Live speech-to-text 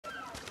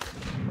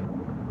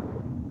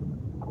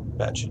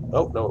Patch.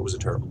 Oh, no, it was a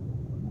turtle.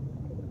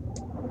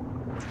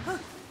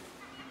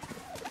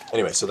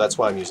 Anyway, so that's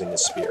why I'm using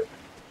this spear.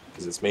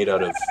 Because it's made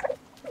out of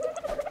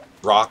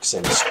rocks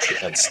and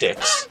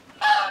sticks.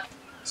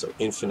 So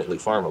infinitely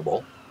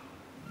farmable.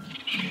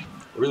 I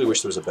really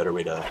wish there was a better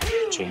way to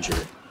change your...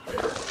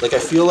 Like, I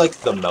feel like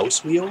the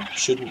mouse wheel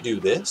shouldn't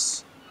do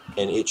this,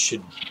 and it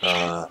should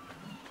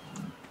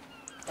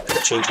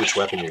change which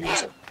weapon you're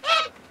using.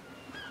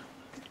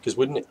 Because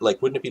wouldn't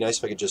it be nice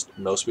if I could just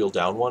mouse wheel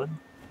down one,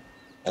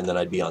 and then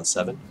I'd be on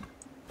 7?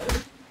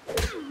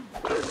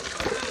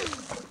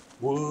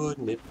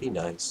 Wouldn't it be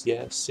nice?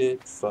 Yes,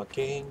 it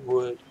fucking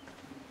would.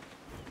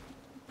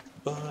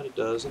 But it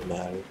doesn't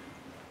matter,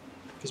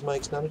 because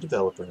Mike's not a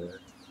developer.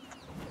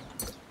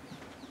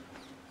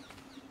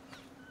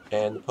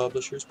 And the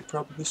publishers would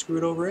probably screw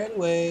it over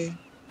anyway,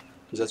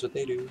 because that's what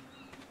they do.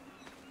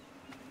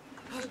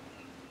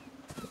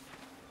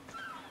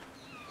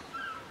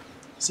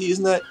 See,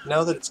 isn't that,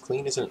 now that it's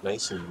clean, isn't it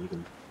nice and you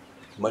can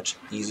much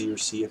easier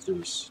see if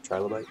there's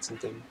trilobites and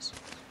things?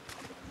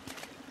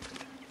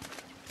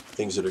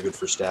 Things that are good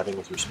for stabbing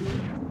with your spear.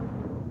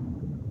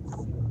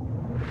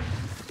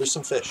 There's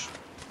some fish.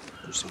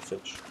 There's some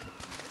fish.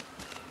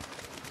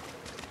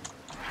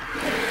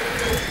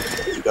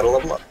 You gotta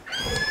level up.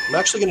 I'm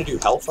actually going to do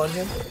health on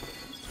him,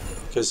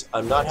 because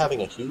I'm not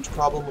having a huge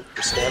problem with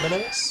the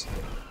stamina,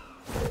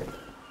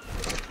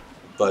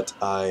 but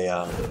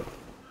I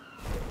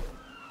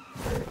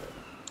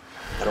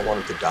don't want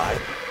him to die,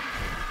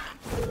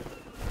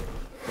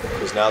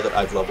 because now that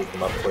I've leveled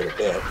him up quite a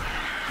bit,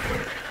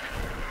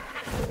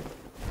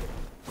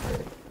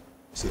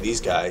 see these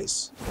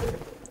guys,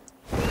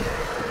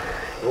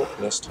 oh,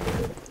 missed.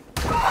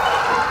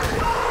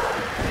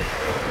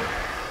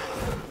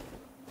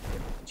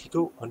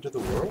 Go under the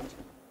world?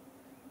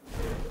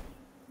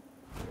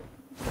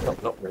 No,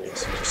 no, there he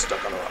is. He's just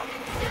stuck on a rock.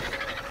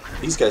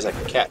 These guys I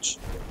can catch.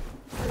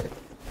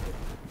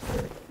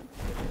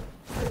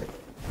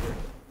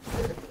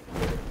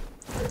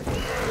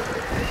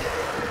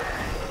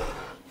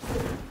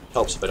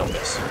 Helps if I don't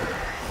miss.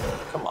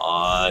 Come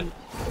on.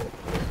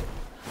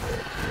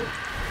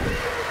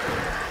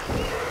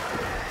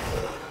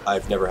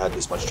 I've never had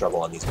this much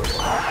trouble on these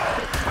before.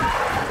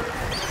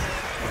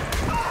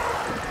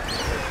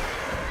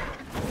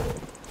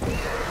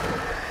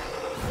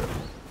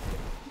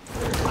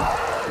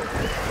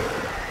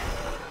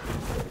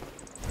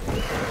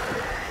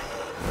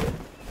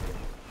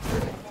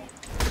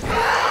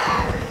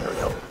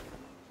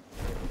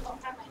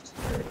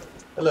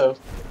 Hello.